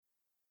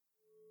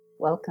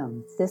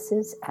Welcome. This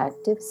is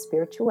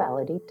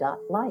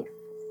ActiveSpirituality.life.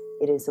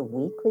 It is a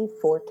weekly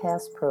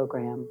forecast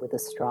program with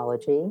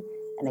astrology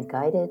and a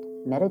guided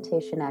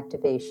meditation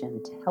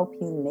activation to help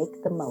you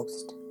make the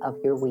most of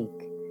your week.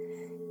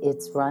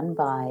 It's run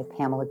by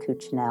Pamela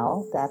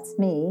Cuccinell, that's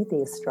me,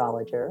 the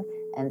astrologer,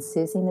 and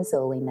Susie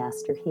Mazzoli,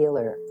 Master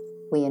Healer.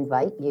 We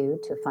invite you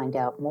to find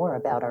out more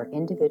about our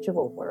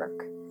individual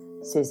work.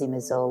 Susie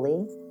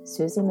Mazzoli,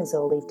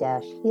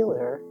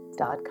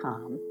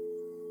 SusieMazzoli-healer.com,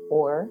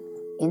 or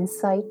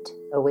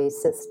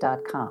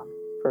InsightOasis.com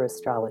for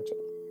astrology.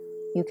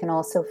 You can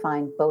also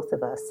find both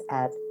of us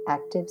at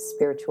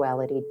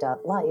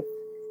ActiveSpirituality.life,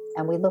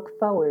 and we look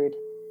forward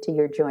to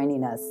your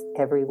joining us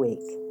every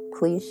week.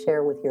 Please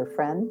share with your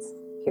friends.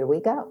 Here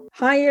we go.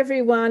 Hi,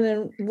 everyone,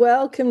 and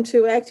welcome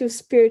to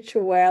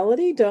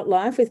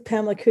ActiveSpirituality.life with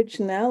Pamela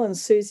Cuccinell and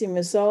Susie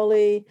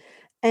Mazzoli.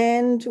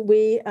 And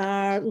we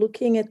are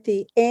looking at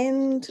the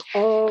end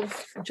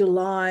of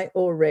July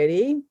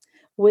already,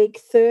 week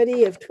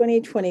 30 of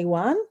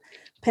 2021.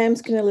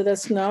 Pam's going to let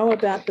us know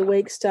about the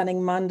week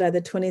starting Monday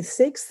the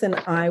 26th, and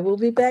I will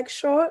be back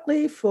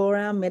shortly for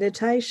our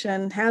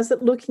meditation. How's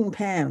it looking,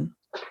 Pam?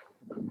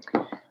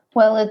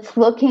 Well, it's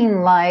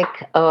looking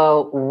like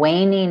a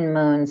waning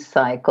moon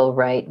cycle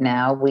right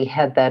now. We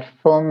had that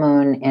full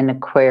moon in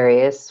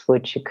Aquarius,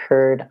 which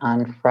occurred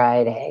on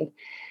Friday,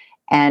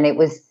 and it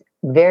was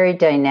very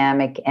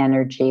dynamic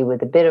energy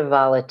with a bit of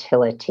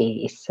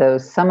volatility. So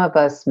some of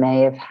us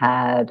may have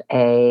had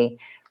a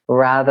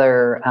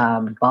rather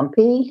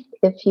bumpy,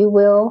 if you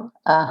will,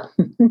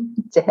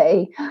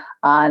 day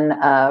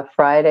on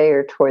Friday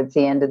or towards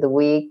the end of the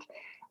week.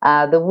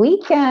 The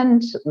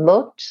weekend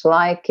looked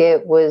like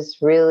it was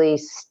really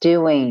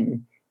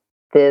stewing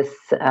this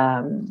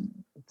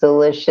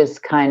delicious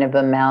kind of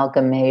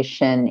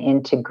amalgamation,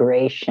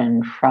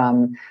 integration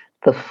from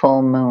the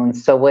full moon.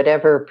 So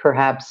whatever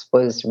perhaps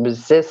was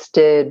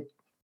resisted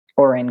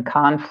or in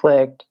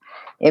conflict,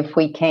 if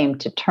we came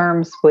to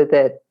terms with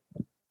it,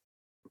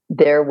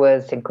 there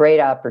was a great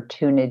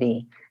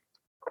opportunity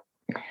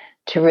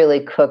to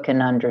really cook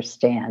and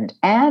understand.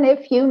 And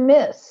if you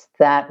miss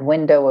that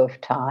window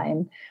of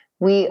time,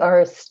 we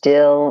are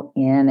still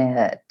in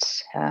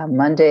it.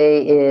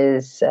 Monday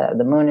is,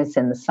 the moon is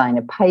in the sign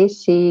of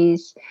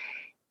Pisces.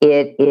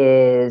 It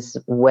is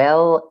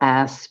well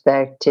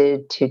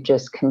aspected to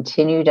just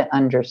continue to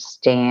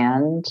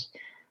understand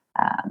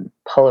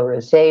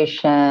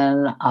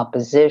polarization,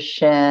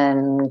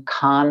 opposition,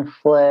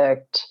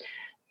 conflict,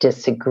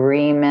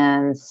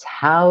 disagreements.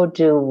 How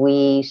do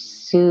we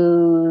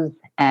soothe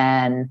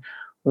and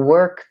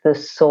work the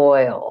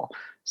soil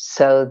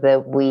so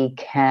that we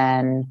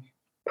can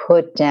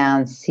put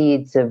down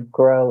seeds of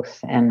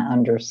growth and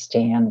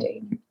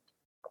understanding?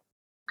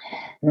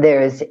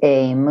 There's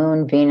a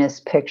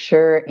Moon-Venus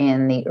picture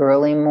in the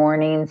early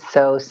morning,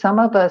 so some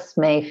of us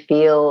may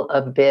feel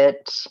a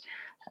bit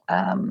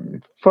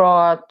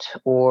fraught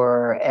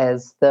or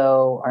as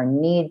though our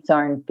needs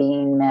aren't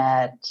being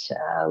met,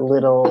 a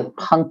little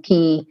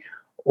punky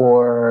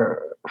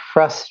or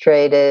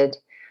frustrated.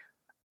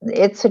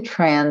 It's a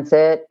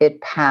transit, it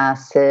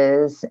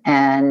passes,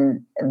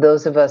 and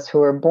those of us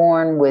who are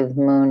born with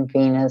Moon,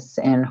 Venus,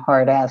 and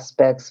hard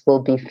aspects will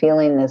be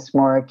feeling this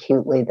more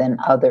acutely than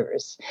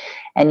others.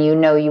 And you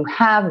know you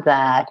have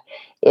that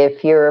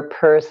if you're a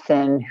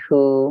person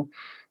who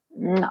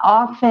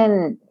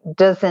often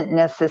doesn't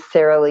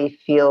necessarily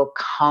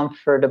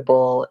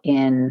comfortable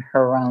in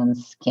her own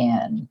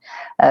skin,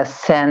 a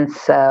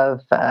sense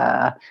of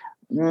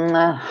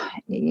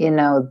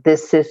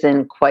this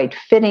isn't quite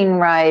fitting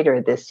right,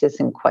 or this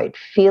isn't quite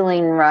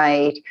feeling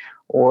right,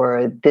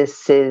 or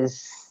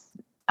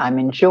I'm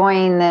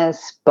enjoying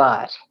this,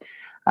 but.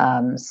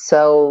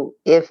 So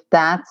if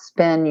that's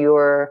been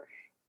your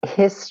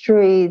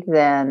history,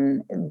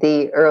 then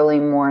the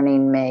early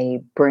morning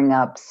may bring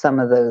up some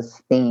of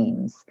those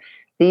themes.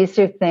 These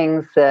are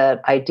things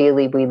that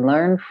ideally we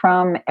learn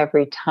from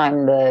every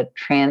time the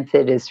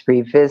transit is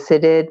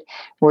revisited.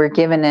 We're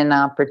given an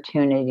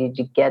opportunity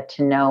to get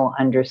to know,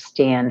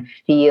 understand,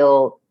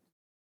 feel,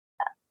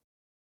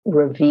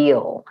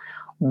 reveal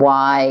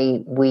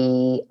why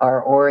we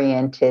are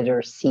oriented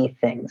or see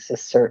things a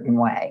certain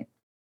way.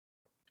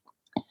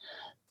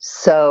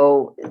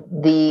 So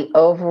the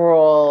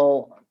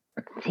overall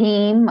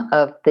theme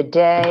of the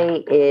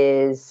day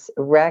is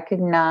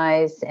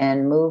recognize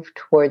and move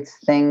towards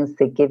things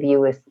that give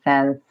you a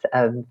sense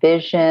of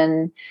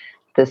vision,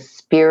 the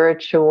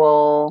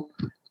spiritual,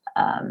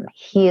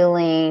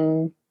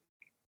 healing,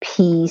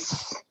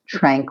 peace,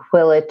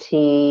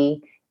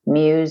 tranquility,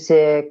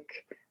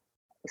 music,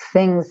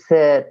 things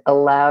that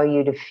allow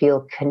you to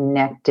feel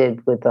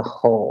connected with the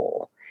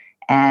whole.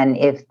 And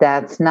if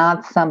that's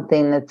not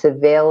something that's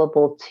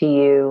available to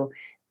you,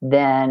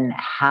 then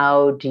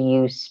how do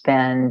you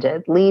spend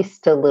at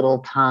least a little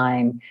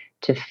time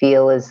to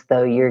feel as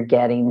though you're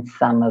getting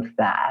some of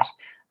that?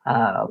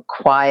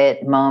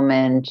 Quiet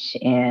moment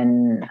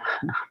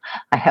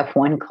I have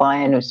one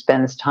client who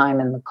spends time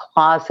in the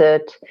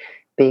closet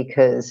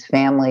because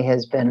family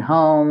has been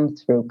home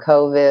through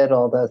COVID,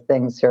 although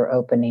things are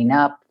opening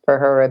up. for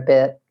her a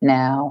bit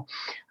now.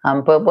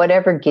 But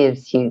whatever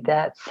gives you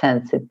that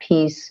sense of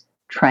peace,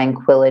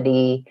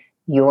 tranquility,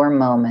 your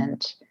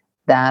moment,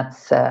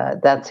 that's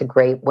a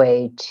great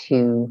way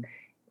to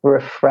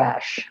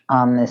refresh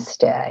on this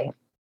day.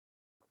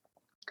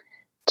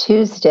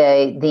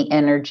 Tuesday, the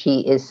energy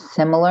is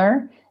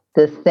similar.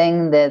 The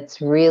thing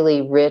that's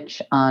really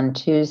rich on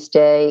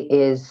Tuesday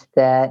is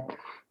that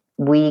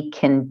we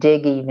can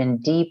dig even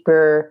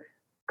deeper,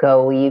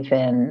 go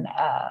even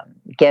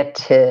get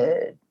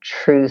to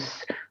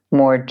truth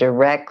more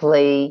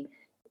directly.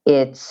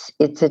 It's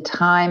a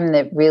time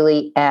that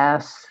really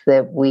asks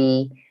that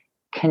we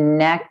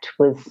connect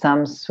with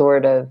some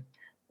sort of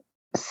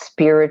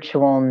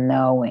spiritual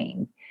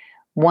knowing.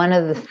 One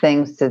of the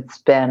things that's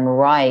been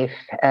rife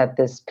at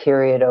this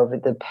period over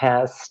the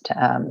past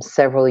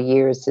several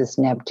years, as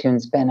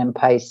Neptune's been in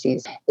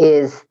Pisces,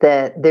 is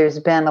that there's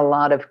been a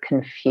lot of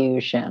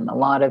confusion, a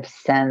lot of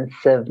sense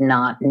of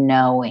not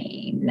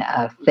knowing,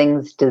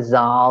 things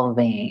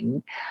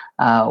dissolving,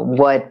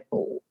 what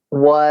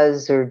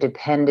was or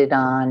depended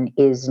on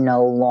is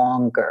no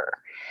longer.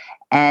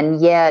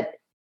 And yet,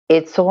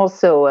 it's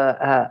also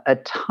a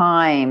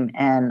time,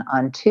 and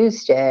on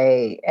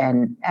Tuesday,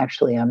 and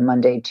actually on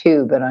Monday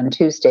too, but on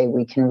Tuesday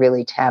we can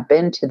really tap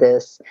into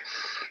this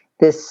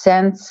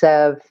sense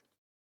of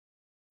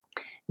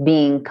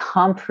being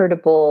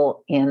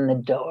comfortable in the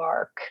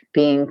dark,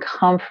 being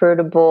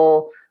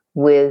comfortable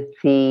with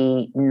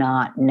the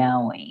not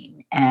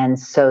knowing. And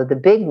so the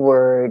big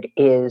word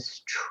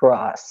is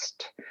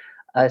trust,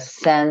 a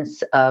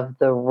sense of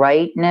the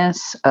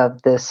rightness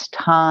of this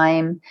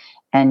time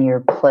and your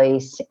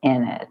place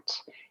in it.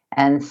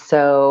 And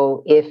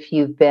so if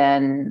you've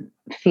been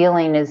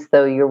feeling as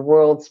though your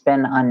world's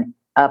been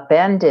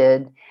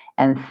upended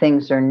and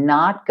things are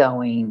not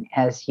going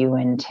as you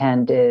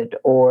intended,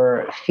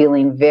 or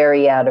feeling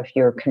very out of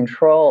your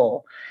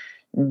control,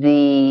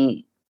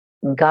 the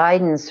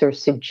guidance or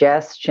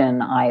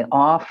suggestion I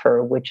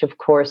offer, which of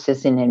course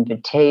is an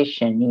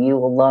invitation, you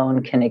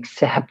alone can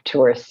accept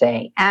or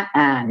say,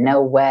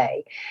 no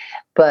way.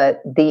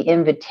 But the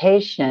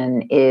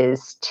invitation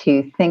is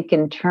to think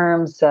in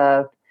terms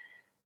of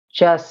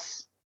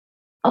just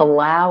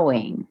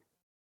allowing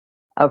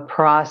a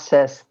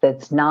process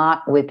that's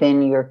not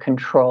within your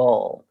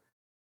control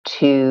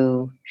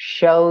to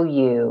show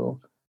you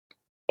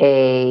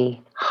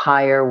a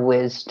higher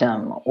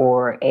wisdom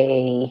or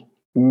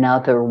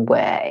another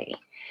way.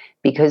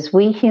 Because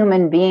we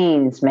human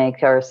beings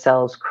make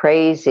ourselves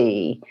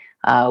crazy.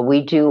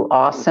 We do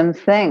awesome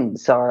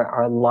things,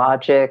 our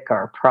logic,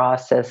 our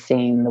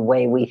processing, the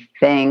way we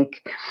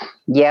think.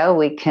 Yeah,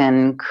 we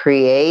can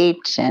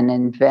create and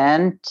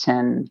invent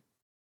and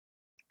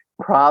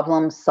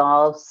problem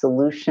solve,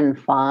 solution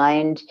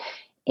find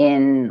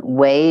in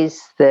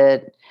ways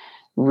that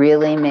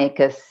really make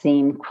us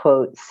seem,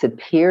 quote,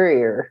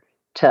 superior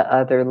to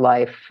other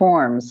life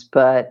forms.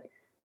 But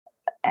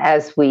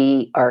as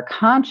we are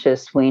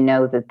conscious, we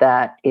know that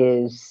that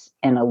is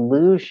an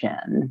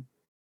illusion,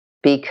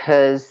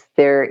 because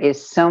there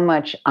is so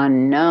much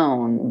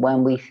unknown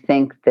when we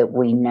think that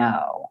we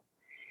know.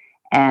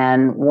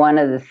 And one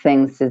of the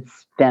things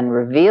that's been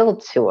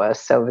revealed to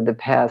us over the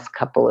past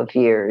couple of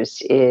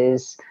years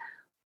is,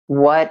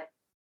 what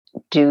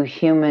do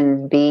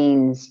human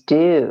beings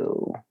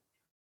do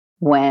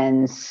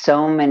when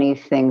so many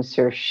things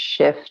are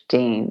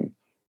shifting?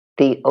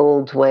 The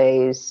old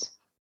ways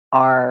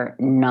are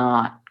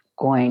not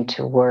going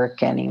to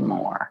work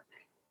anymore.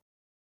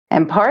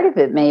 And part of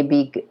it may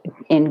be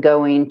in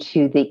going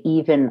to the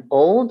even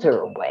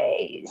older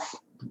ways,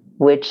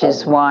 which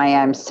is why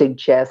I'm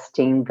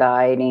suggesting,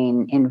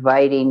 guiding,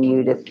 inviting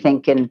you to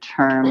think in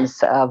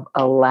terms of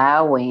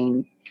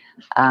allowing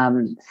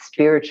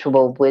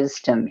spiritual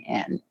wisdom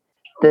in.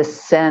 The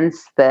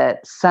sense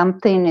that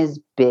something is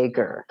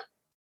bigger,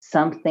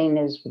 something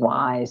is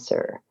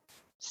wiser,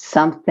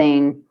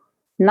 something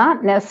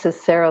not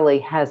necessarily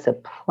has a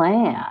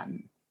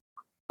plan,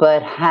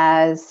 but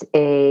has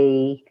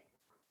a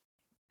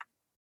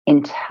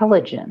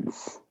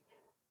intelligence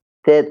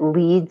that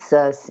leads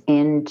us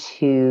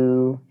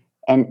into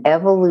an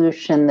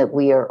evolution that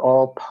we are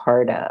all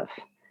part of.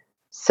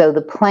 So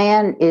the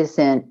plan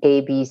isn't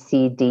A, B,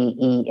 C, D,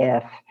 E,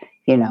 F,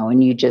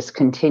 and you just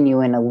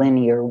continue in a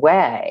linear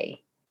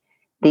way.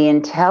 The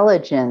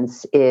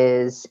intelligence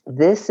is,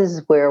 this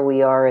is where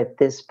we are at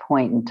this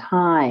point in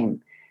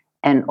time,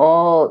 and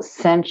all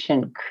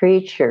sentient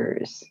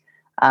creatures,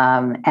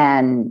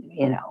 and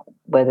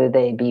whether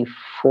they be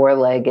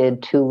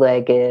four-legged,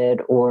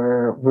 two-legged,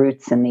 or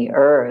roots in the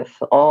earth,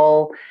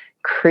 all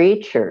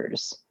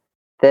creatures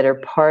that are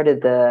part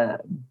of the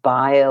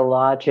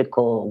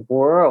biological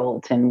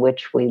world in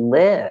which we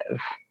live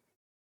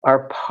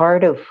are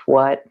part of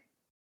what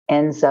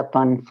ends up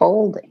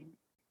unfolding.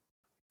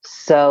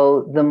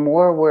 So the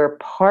more we're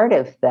part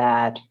of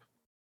that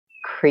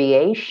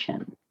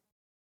creation,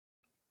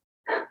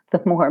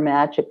 the more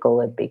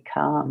magical it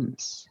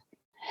becomes.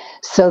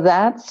 So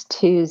that's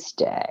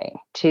Tuesday.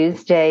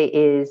 Tuesday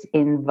is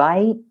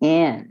invite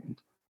in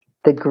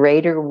the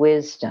greater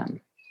wisdom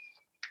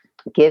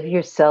Give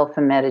yourself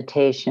a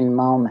meditation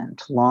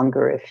moment,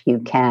 longer if you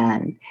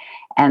can,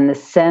 and the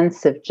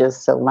sense of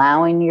just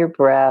allowing your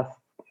breath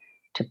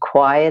to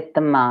quiet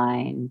the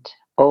mind,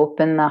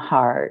 open the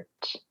heart,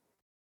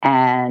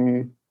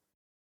 and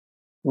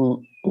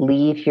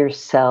leave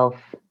yourself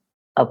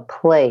a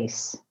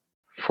place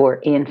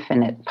for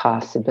infinite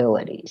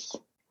possibilities.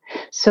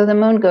 So the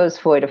moon goes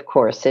void, of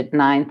course, at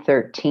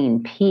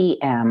 9:13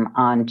 p.m.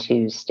 on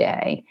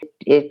Tuesday.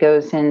 It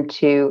goes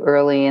into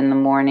early in the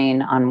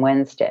morning on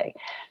Wednesday.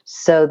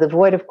 So the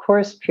void of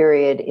course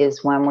period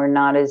is when we're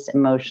not as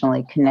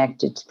emotionally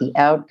connected to the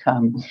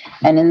outcome.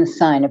 And in the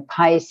sign of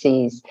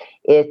Pisces,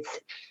 it's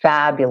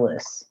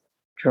fabulous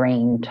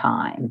dream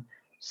time.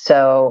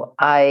 So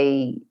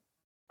I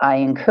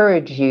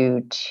encourage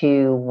you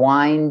to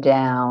wind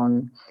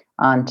down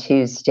on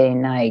Tuesday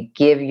night.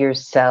 Give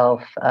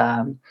yourself,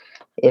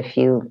 if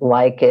you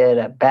like it,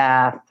 a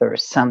bath or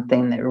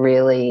something that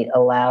really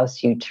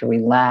allows you to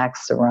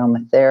relax,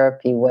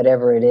 aromatherapy,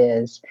 whatever it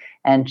is,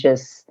 and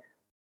just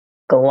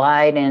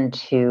glide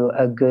into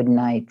a good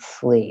night's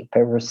sleep,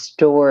 a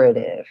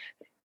restorative,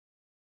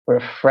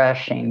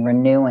 refreshing,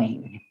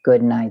 renewing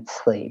good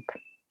night's sleep.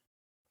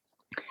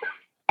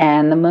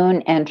 And the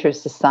moon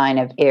enters the sign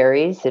of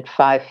Aries at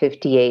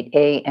 5:58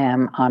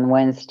 a.m. on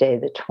Wednesday,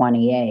 the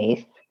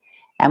 28th.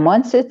 And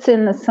once it's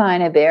in the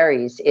sign of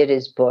Aries, it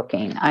is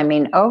booking. I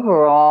mean,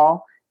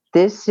 overall,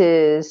 this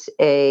is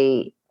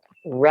a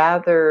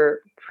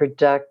rather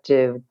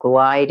productive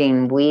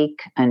gliding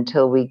week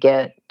until we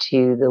get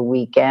to the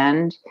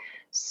weekend.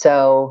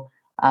 So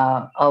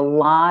a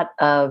lot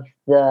of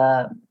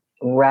the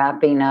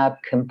wrapping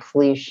up,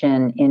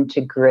 completion,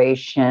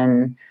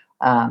 integration,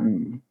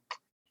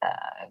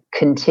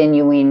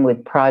 continuing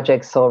with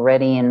projects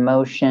already in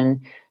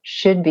motion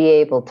should be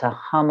able to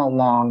hum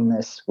along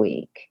this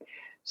week.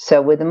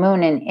 So with the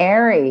moon in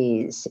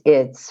Aries,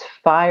 it's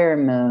fire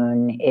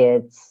moon,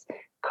 it's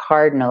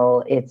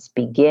cardinal, it's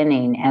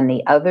beginning. And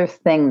the other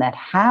thing that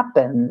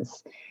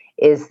happens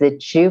is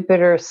that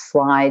Jupiter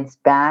slides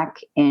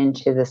back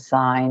into the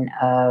sign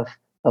of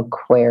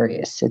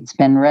Aquarius. It's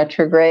been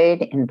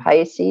retrograde in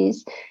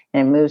Pisces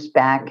and it moves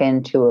back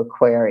into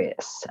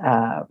Aquarius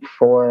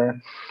for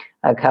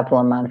a couple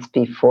of months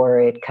before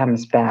it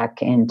comes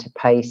back into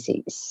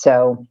Pisces.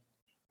 So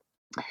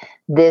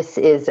this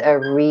is a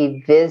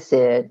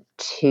revisit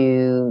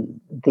to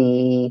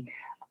the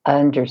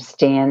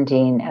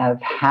understanding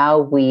of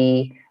how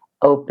we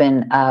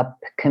open up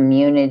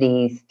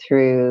communities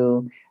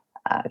through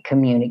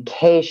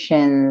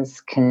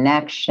communications,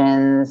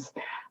 connections,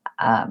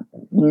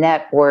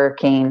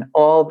 networking,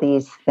 all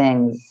these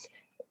things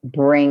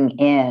bring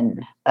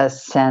in a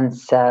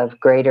sense of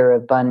greater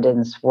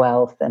abundance,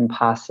 wealth, and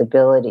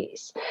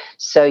possibilities.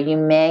 So you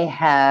may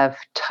have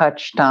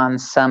touched on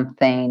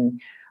something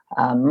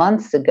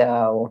months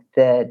ago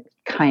that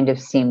kind of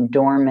seemed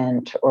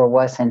dormant or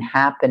wasn't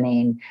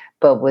happening,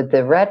 but with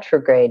the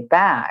retrograde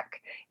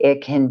back,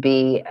 it can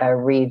be a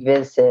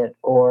revisit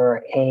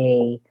or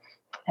a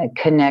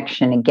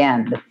connection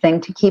again. The thing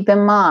to keep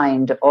in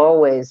mind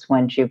always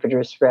when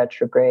Jupiter's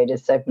retrograde,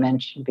 as I've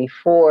mentioned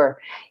before,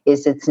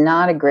 is it's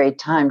not a great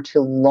time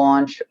to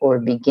launch or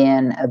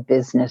begin a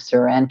business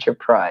or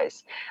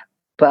enterprise.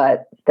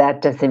 But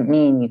that doesn't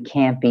mean you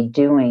can't be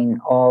doing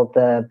all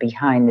the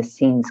behind the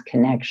scenes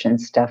connection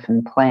stuff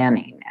and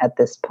planning at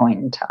this point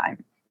in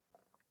time.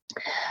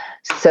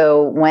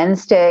 So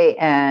Wednesday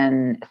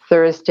and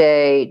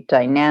Thursday,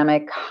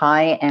 dynamic,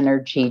 high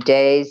energy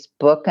days,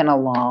 booking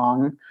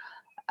along.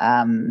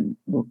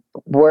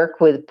 Work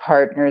with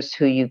partners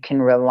who you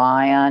can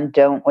rely on.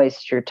 Don't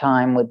waste your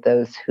time with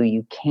those who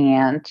you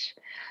can't.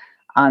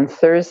 On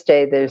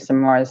Thursday, there's a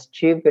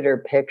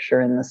Mars-Jupiter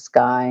picture in the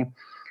sky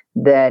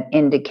that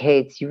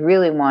indicates you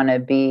really want to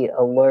be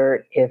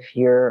alert if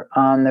you're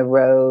on the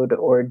road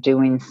or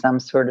doing some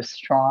sort of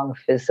strong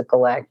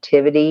physical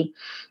activity,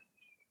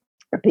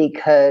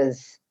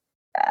 because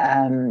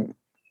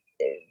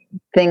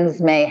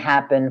things may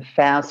happen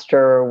faster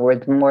or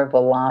with more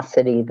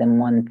velocity than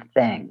one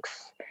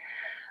thinks.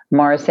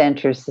 Mars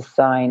enters the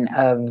sign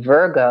of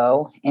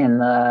Virgo in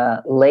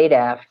the late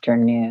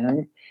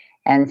afternoon.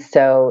 And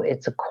so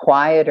it's a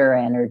quieter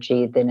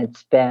energy than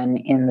it's been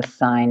in the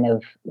sign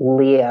of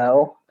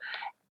Leo.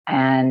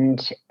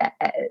 And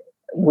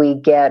we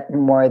get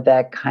more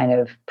that kind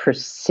of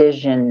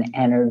precision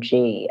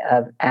energy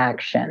of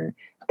action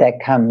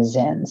that comes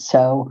in.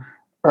 So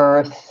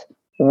Earth,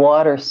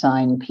 water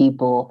sign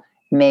people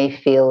may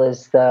feel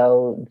as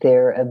though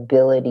their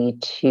ability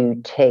to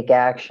take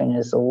action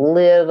is a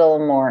little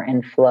more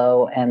in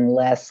flow and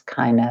less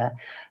kind of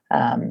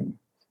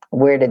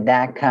where did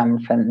that come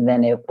from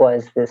than it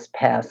was this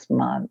past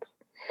month.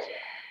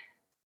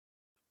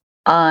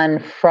 On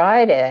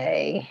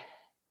Friday,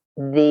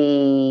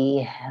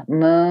 the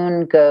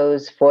moon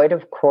goes void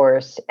of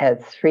course at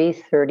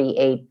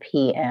 3:38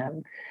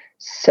 p.m.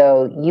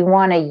 So you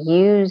want to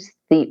use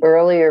the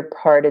earlier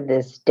part of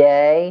this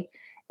day,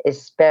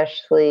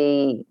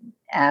 especially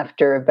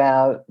after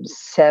about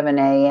 7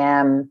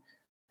 a.m.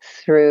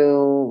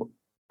 through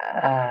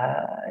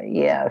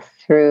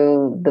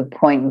through the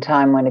point in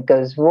time when it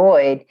goes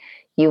void,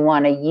 you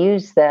want to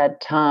use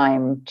that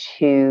time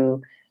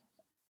to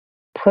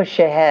push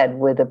ahead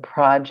with a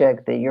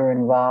project that you're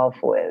involved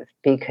with,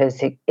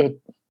 because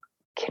it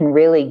can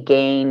really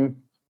gain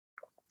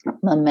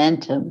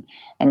momentum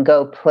and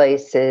go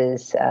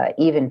places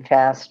even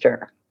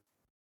faster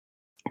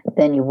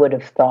than you would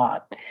have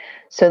thought.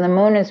 So the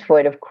moon is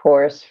void, of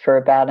course, for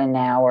about an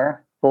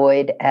hour,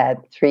 void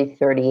at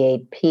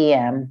 3:38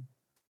 p.m.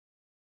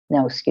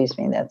 No, excuse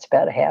me, that's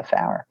about a half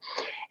hour.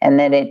 And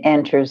then it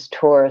enters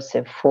Taurus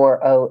at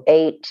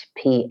 4:08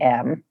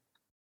 p.m.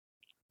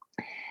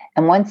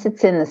 And once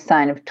it's in the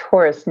sign of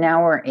Taurus,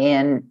 now we're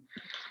in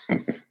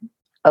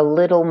a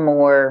little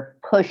more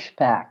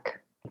pushback,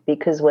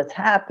 because what's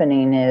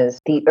happening is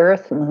the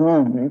Earth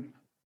moon,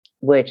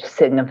 which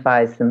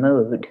signifies the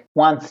mood,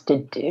 wants to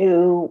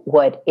do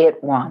what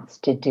it wants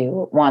to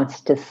do. It wants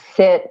to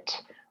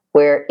sit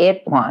where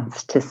it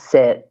wants to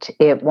sit.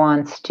 It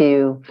wants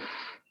to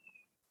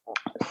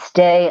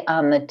stay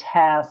on the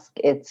task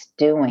it's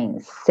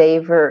doing,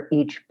 savor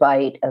each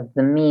bite of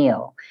the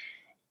meal.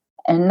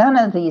 And none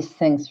of these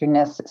things are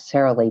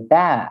necessarily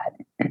bad,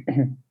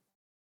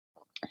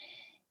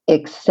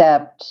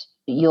 except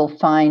you'll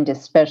find,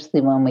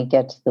 especially when we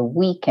get to the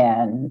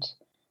weekend,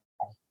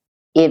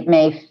 it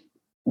may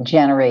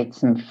generate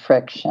some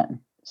friction.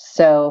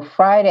 So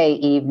Friday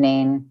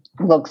evening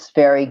looks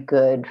very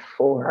good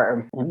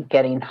for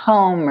getting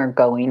home or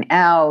going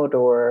out,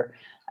 or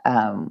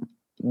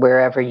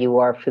wherever you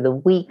are for the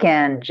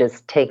weekend,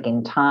 just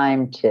taking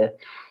time to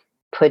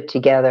put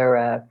together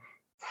a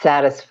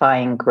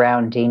satisfying,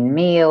 grounding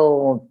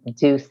meal,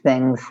 do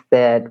things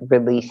that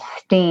release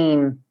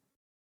steam,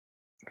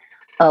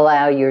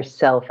 allow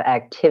yourself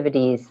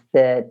activities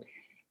that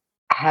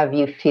have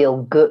you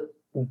feel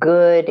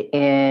good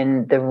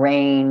in the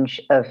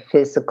range of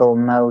physical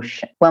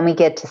motion. When we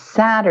get to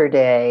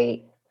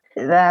Saturday,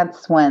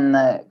 that's when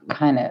the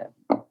kind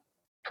of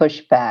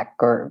pushback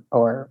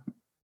or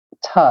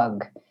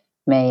tug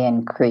may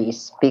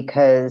increase,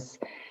 because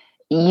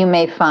you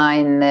may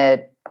find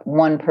that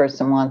one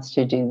person wants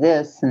to do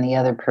this and the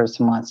other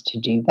person wants to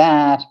do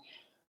that,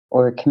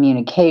 or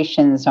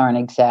communications aren't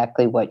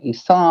exactly what you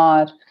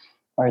thought,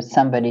 or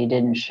somebody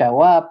didn't show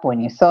up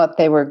when you thought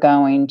they were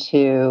going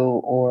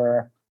to,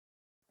 or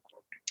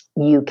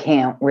you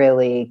can't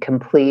really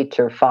complete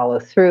or follow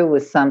through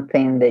with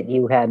something that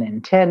you had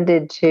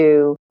intended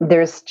to.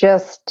 There's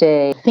just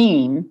a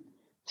theme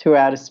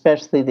throughout,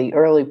 especially the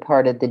early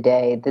part of the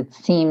day, that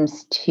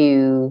seems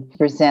to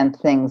present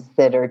things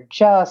that are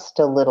just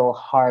a little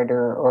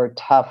harder or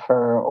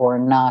tougher, or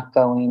not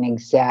going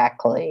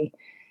exactly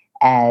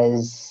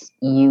as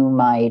you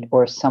might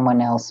or someone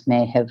else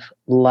may have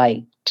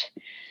liked.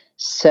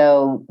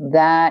 So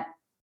that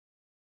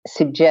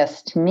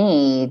suggests to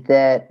me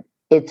that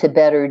it's a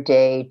better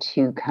day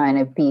to kind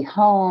of be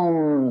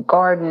home,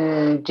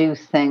 garden, do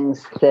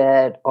things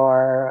that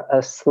are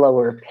a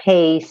slower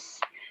pace,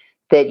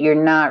 that you're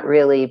not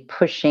really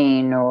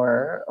pushing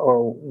or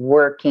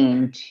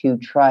working to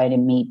try to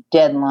meet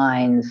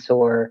deadlines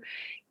or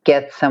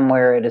get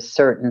somewhere at a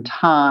certain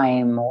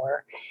time.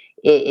 Or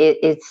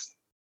it's,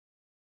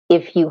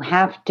 if you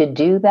have to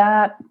do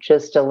that,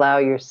 just allow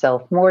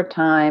yourself more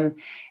time,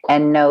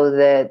 and know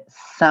that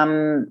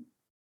some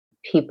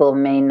people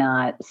may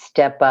not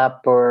step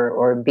up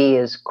or be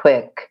as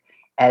quick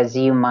as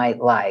you might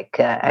like.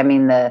 I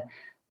mean,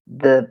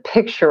 the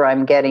picture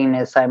I'm getting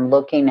as I'm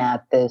looking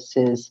at this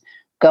is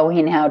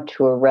going out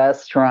to a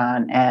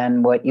restaurant,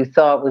 and what you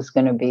thought was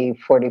going to be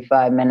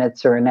 45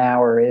 minutes or an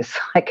hour is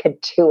like a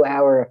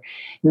 2-hour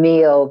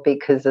meal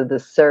because of the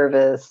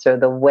service or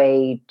the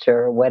wait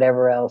or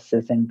whatever else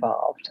is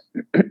involved.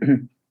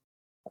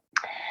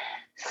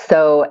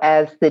 So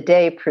as the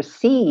day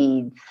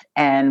proceeds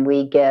and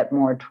we get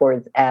more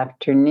towards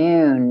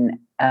afternoon,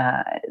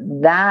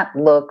 that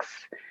looks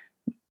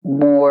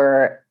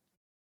more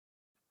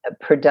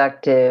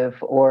productive,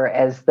 or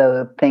as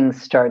though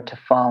things start to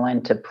fall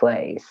into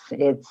place.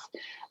 It's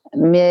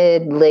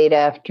late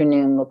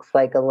afternoon, looks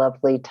like a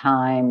lovely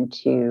time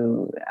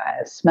to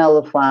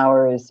smell the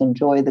flowers,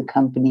 enjoy the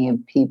company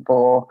of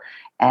people,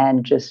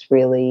 and just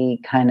really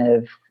kind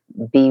of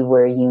be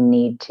where you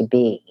need to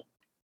be.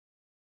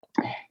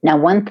 Now,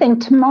 one thing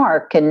to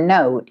mark and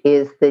note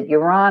is that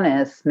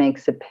Uranus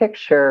makes a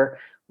picture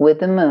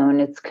with the moon.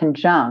 It's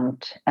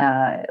conjunct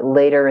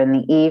later in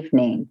the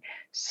evening.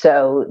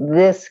 So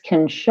this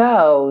can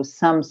show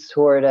some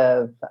sort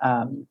of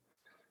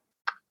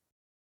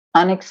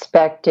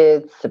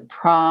unexpected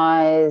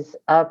surprise,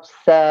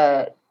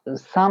 upset,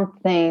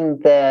 something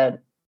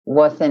that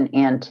wasn't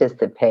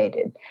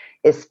anticipated,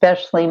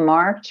 especially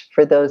marked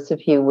for those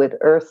of you with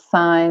earth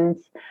signs.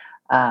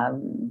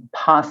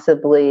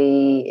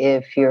 Possibly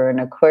if you're an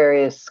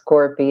Aquarius,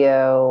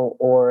 Scorpio,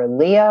 or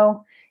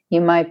Leo,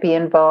 you might be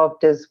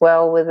involved as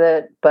well with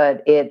it,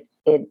 but it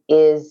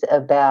is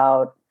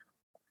about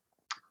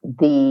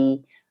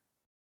the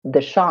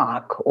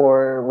shock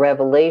or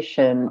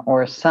revelation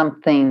or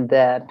something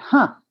that,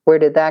 where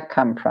did that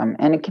come from?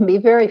 And it can be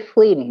very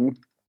fleeting.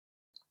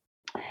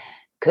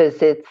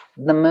 because it's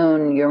the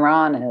moon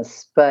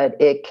Uranus, but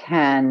it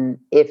can,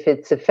 if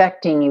it's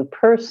affecting you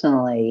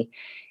personally,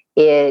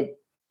 it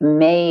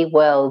may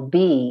well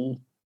be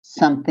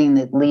something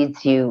that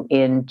leads you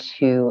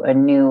into a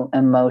new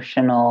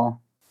emotional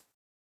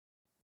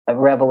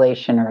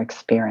revelation or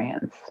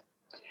experience.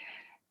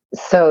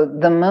 So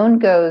the moon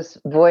goes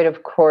void,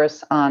 of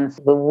course, on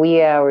the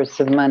wee hours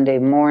of Monday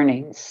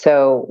morning.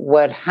 So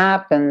what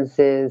happens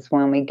is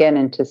when we get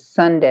into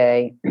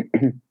Sunday,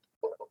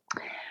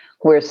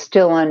 we're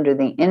still under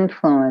the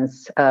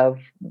influence of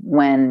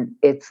when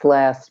it's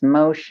last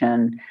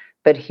motion.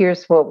 But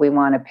here's what we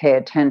want to pay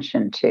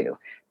attention to.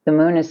 The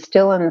moon is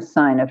still in the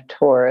sign of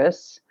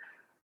Taurus.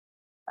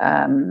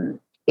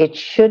 It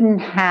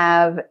shouldn't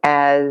have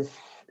as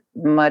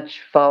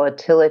much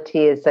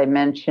volatility as I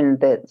mentioned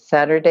that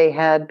Saturday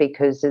had,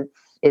 because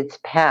it's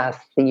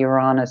past the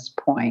Uranus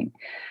point.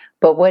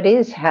 But what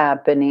is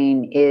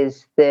happening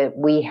is that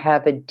we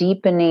have a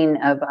deepening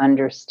of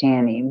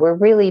understanding. We're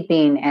really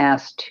being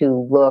asked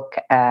to look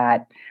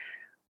at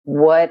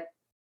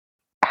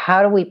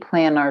how do we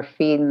plant our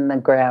feet in the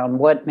ground?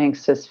 What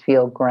makes us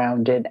feel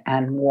grounded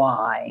and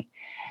why?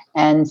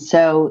 And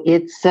so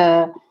it's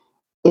a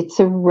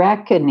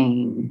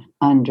reckoning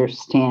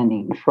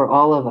understanding for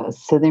all of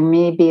us. So there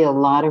may be a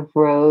lot of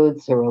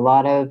roads or a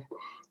lot of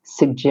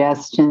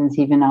suggestions,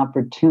 even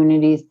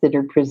opportunities that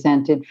are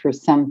presented for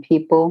some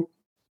people.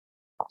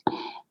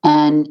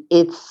 And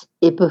it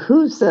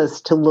behooves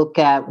us to look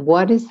at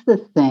what is the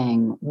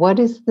thing, what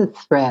is the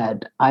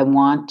thread I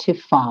want to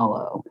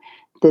follow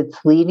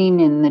that's leading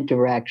in the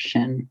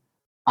direction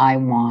I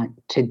want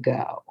to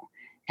go.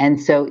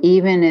 And so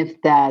even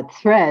if that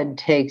thread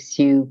takes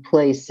you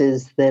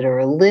places that are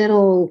a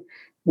little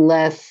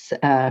less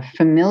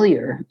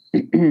familiar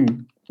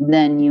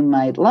than you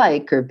might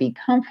like or be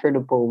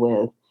comfortable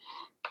with,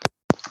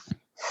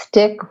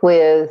 stick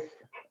with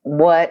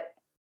what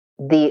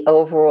the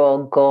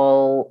overall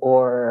goal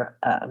or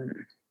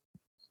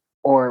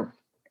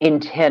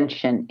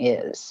intention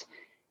is.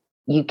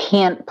 You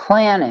can't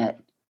plan it.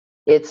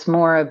 It's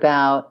more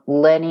about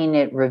letting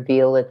it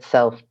reveal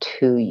itself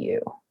to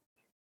you.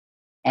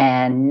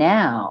 And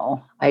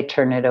now I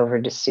turn it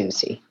over to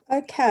Susie.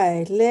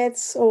 Okay,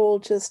 let's all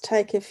just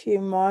take a few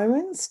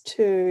moments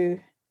to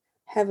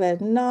have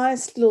a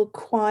nice little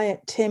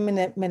quiet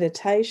 10-minute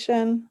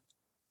meditation,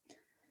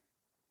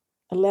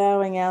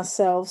 allowing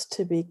ourselves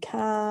to be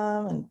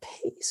calm and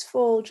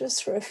peaceful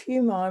just for a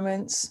few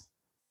moments.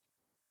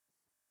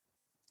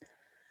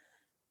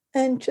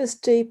 And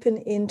just deepen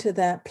into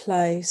that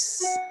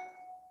place,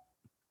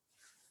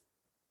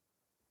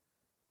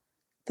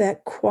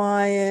 that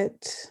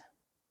quiet,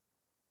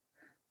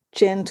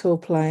 gentle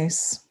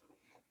place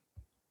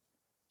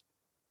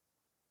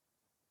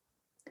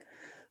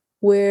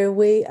where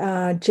we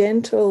are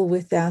gentle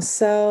with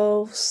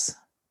ourselves,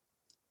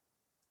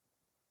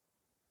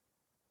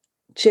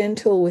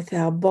 gentle with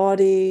our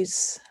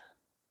bodies,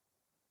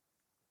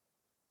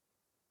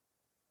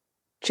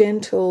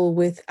 gentle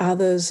with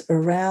others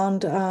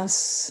around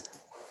us,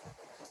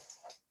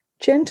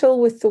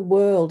 gentle with the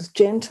world,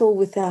 gentle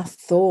with our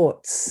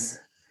thoughts,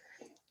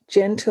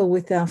 gentle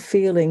with our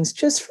feelings.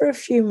 Just for a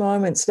few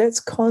moments,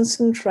 let's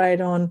concentrate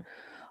on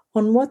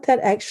what that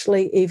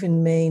actually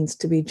even means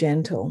to be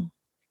gentle.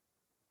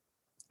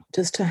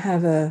 Just to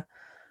have a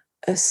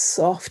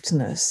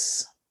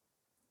softness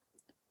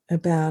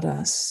about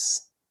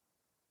us.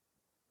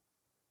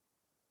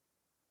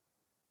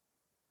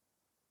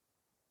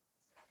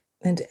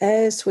 And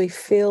as we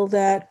feel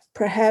that,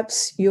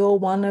 perhaps you're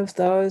one of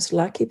those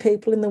lucky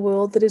people in the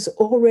world that is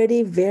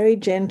already very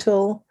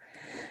gentle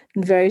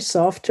and very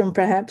soft, and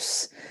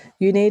perhaps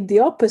you need the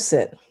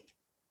opposite.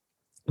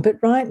 But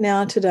right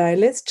now, today,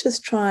 let's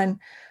just try and,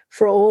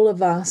 for all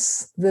of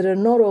us that are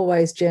not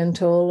always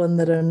gentle and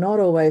that are not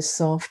always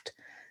soft,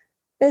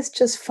 let's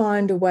just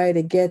find a way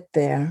to get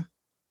there.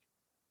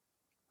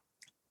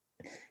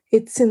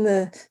 It's in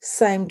the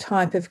same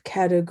type of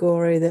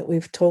category that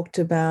we've talked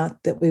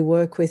about, that we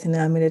work with in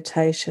our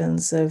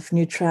meditations, of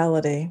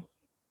neutrality,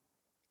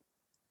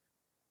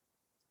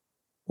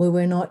 where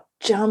we're not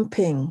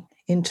jumping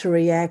into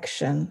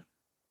reaction,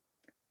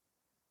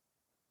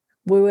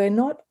 where we're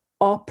not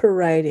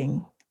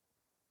operating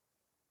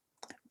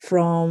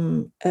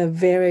from a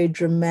very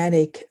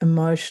dramatic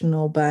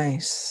emotional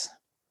base.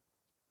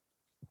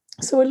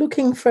 So we're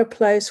looking for a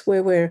place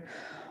where we're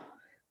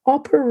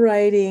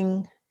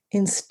operating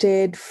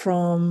instead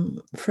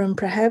from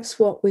perhaps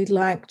what we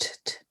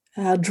liked,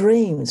 our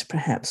dreams,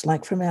 perhaps,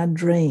 like from our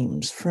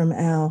dreams, from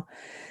our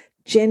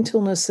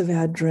gentleness of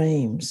our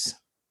dreams.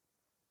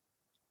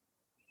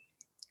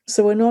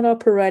 So we're not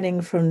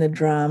operating from the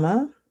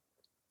drama,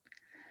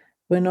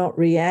 we're not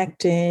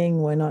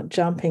reacting, we're not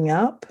jumping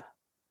up,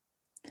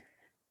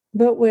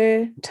 but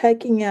we're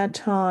taking our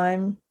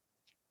time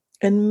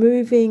and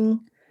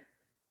moving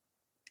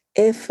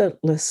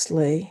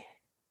effortlessly,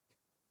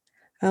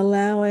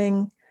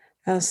 allowing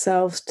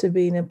ourselves to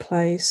be in a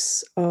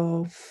place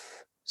of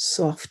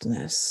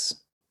softness.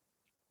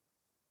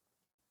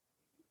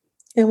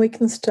 And we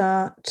can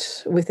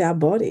start with our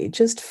body.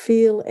 Just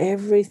feel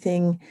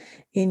everything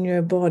in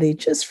your body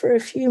just for a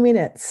few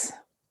minutes.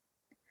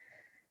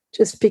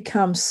 Just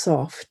become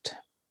soft.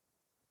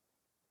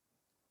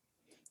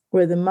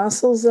 Where the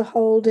muscles are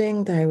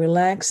holding, they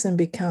relax and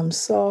become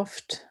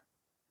soft.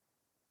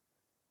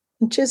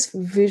 And just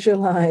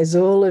visualize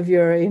all of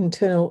your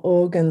internal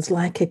organs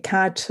like a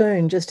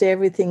cartoon, just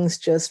everything's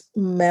just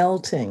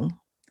melting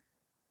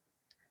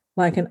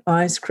like an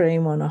ice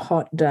cream on a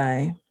hot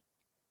day.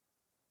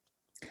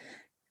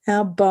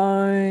 Our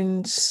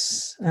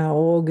bones, our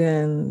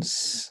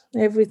organs,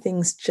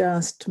 everything's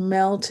just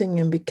melting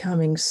and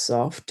becoming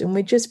soft. And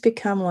we just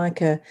become like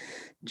a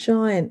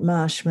giant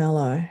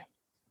marshmallow.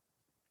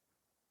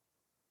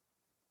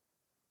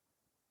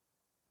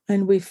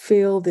 And we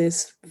feel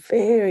this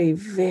very,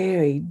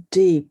 very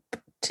deep,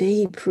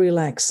 deep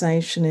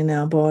relaxation in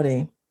our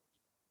body.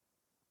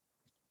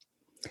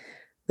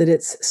 That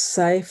it's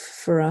safe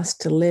for us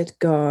to let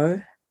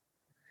go.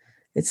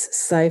 It's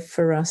safe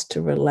for us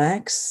to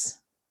relax.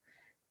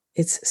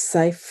 It's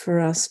safe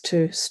for us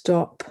to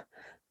stop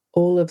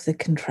all of the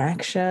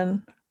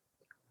contraction.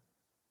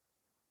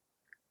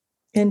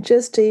 And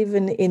just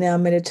even in our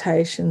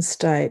meditation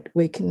state,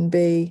 we can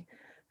be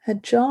a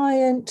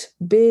giant,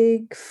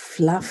 big,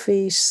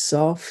 fluffy,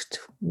 soft,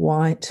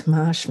 white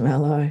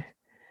marshmallow.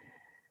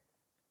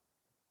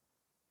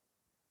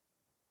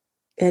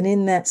 And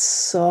in that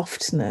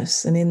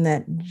softness and in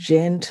that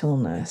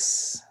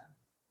gentleness,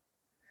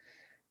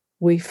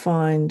 we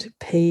find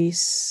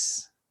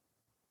peace.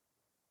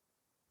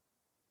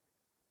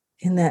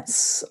 In that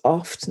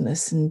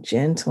softness and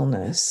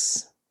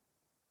gentleness,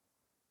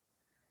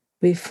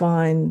 we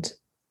find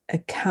a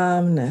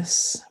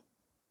calmness.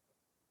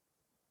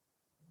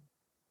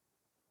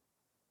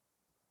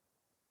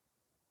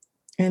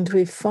 And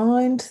we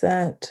find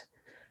that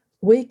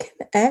we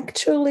can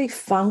actually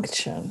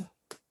function.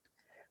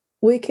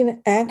 We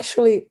can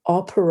actually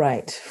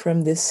operate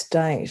from this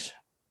state.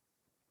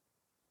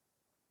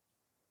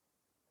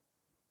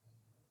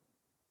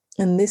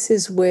 And this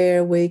is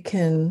where we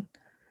can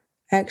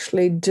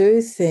actually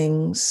do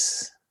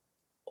things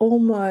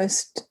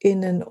almost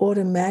in an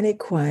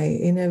automatic way,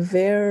 in a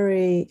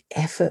very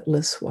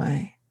effortless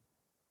way.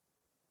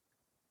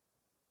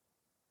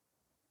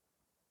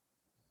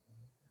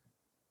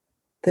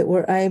 That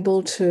we're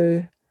able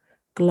to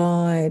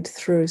glide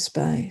through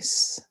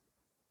space.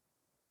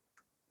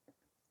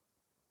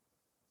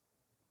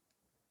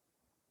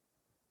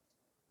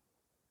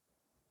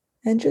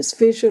 And just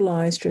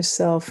visualize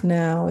yourself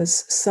now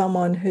as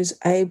someone who's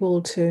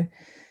able to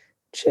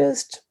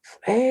just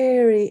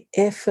very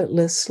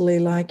effortlessly,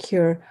 like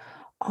you're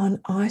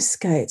on ice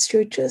skates,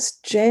 you're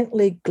just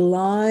gently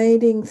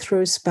gliding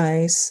through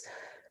space,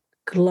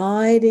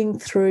 gliding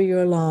through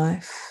your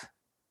life.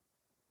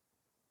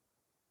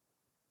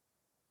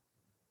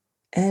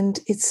 And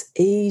it's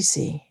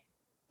easy.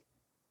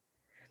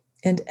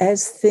 And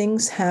as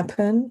things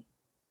happen,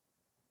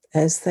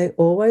 as they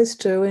always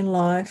do in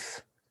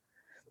life,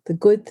 the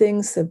good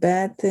things, the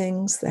bad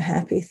things, the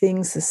happy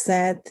things, the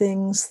sad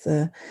things,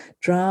 the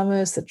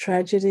dramas, the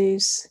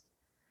tragedies,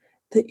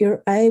 that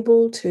you're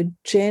able to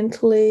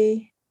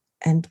gently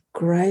and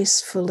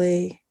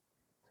gracefully,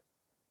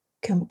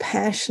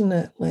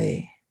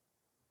 compassionately,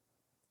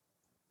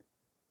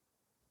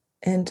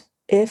 and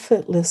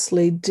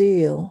effortlessly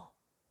deal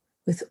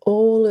with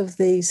all of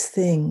these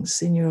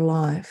things in your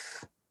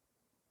life.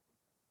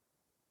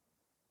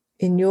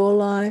 In your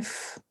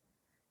life,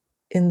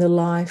 in the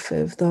life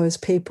of those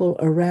people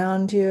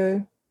around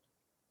you,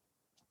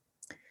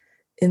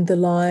 in the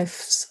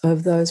lives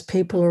of those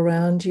people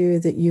around you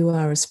that you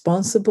are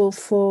responsible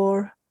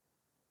for,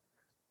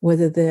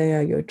 whether they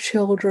are your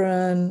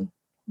children,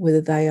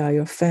 whether they are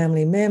your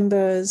family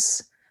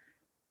members,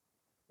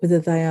 whether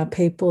they are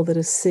people that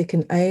are sick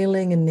and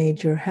ailing and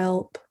need your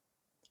help,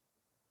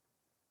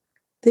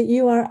 that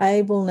you are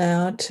able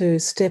now to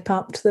step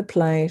up to the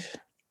plate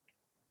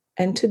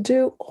and to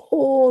do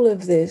all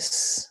of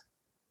this,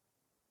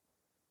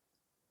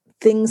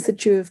 things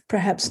that you've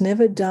perhaps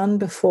never done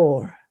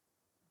before,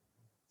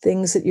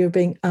 things that you're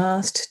being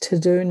asked to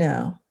do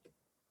now,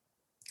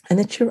 and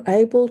that you're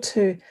able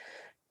to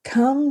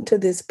come to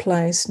this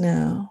place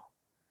now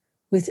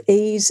with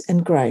ease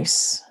and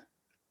grace.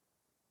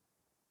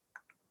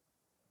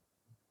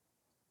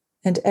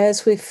 And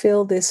as we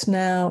feel this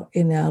now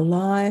in our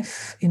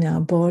life, in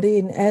our body,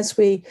 and as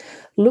we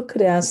look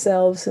at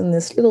ourselves in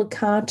this little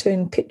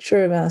cartoon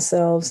picture of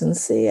ourselves and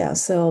see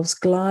ourselves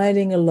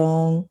gliding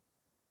along,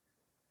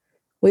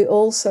 we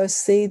also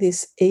see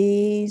this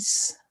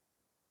ease,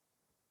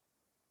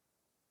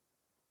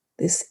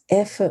 this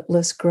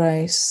effortless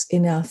grace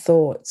in our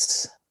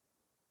thoughts,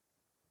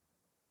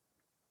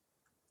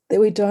 that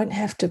we don't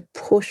have to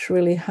push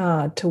really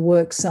hard to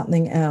work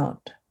something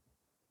out.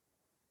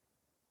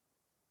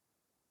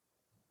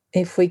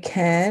 If we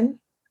can,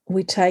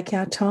 we take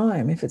our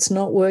time. If it's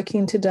not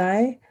working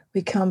today,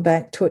 we come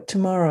back to it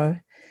tomorrow.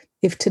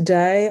 If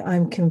today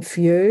I'm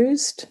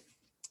confused,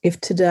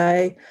 if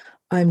today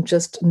I'm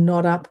just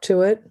not up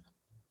to it,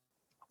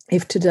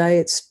 If today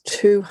it's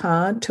too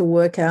hard to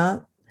work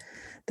out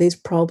these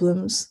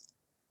problems,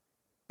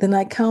 then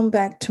I come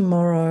back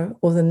tomorrow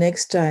or the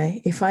next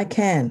day if I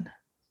can.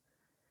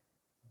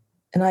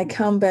 And I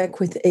come back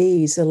with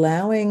ease,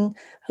 allowing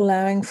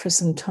for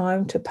some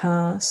time to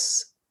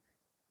pass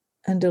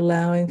and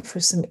allowing for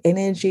some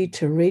energy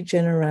to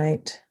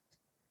regenerate.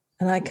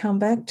 And I come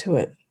back to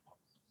it.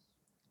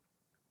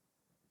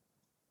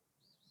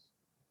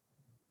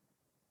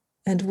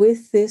 And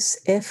with this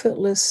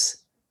effortless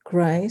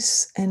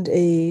grace and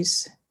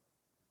ease,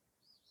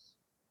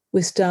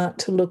 we start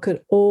to look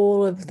at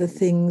all of the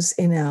things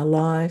in our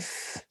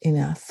life, in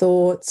our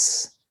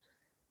thoughts,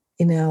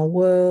 in our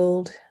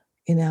world,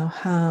 in our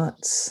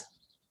hearts.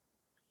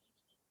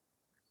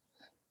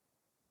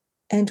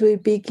 And we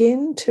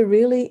begin to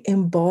really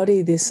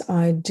embody this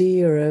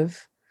idea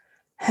of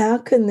how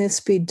can this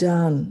be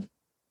done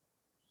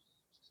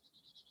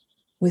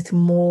with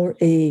more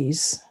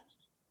ease?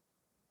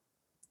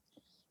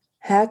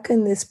 How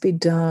can this be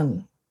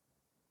done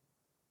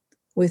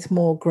with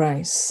more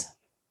grace?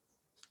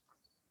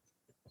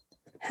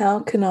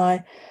 How can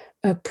I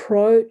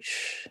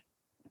approach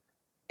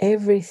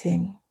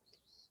everything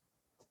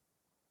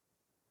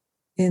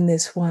in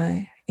this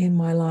way in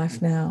my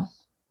life now,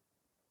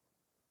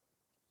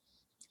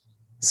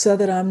 so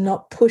that I'm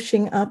not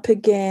pushing up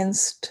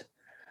against,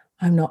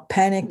 I'm not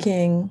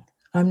panicking,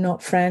 I'm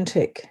not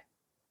frantic,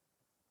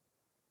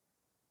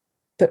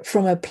 but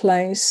from a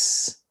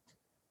place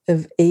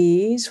of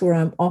ease where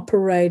I'm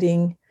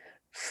operating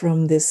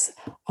from this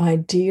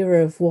idea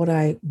of what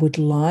I would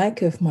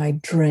like, of my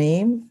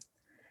dream,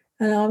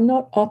 and I'm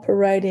not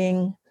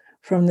operating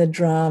from the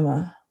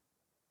drama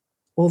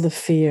or the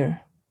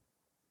fear.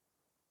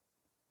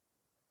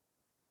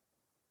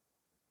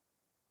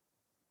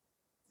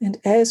 And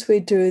as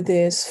we do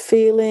this,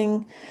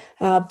 feeling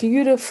our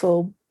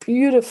beautiful,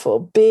 beautiful,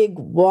 big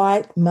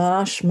white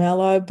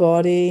marshmallow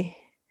body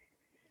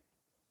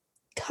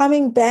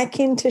coming back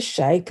into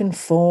shape and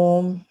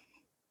form,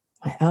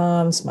 my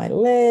arms, my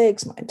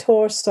legs, my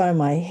torso,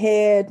 my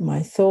head,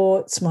 my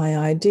thoughts, my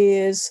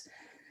ideas.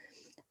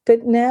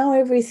 But now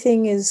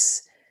everything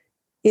is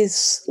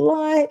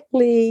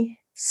slightly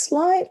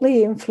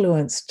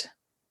influenced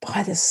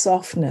by the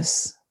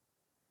softness,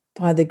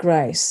 by the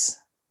grace.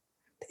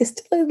 There's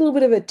still a little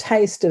bit of a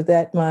taste of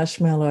that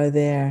marshmallow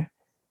there.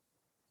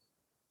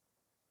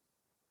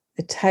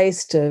 A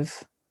taste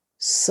of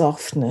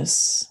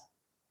softness.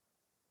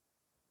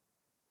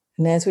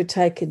 And as we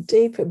take a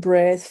deeper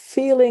breath,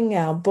 feeling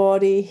our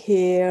body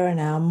here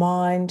and our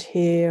mind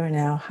here and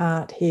our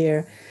heart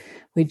here,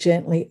 we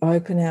gently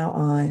open our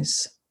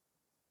eyes.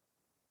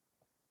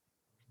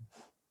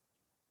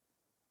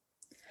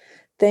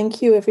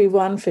 Thank you,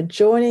 everyone, for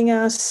joining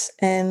us,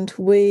 and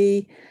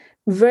we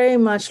very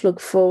much look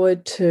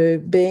forward to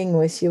being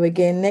with you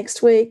again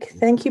next week.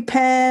 Thank you,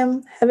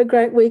 Pam. Have a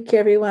great week,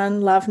 everyone.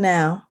 Love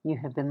now. You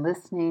have been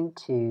listening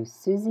to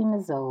Susie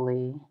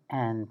Mazzoli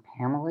and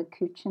Pamela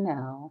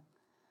Cuccinell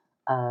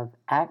of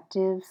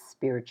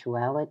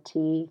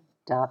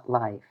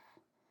ActiveSpirituality.life.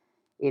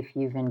 If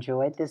you've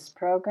enjoyed this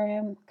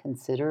program,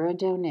 consider a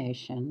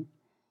donation.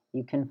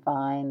 You can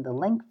find the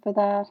link for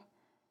that,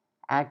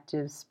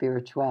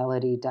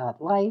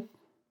 ActiveSpirituality.life.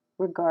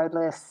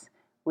 Regardless,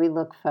 we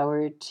look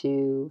forward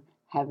to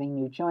having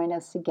you join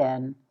us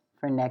again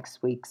for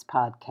next week's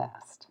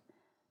podcast.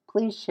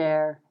 Please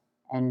share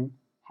and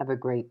have a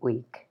great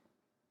week.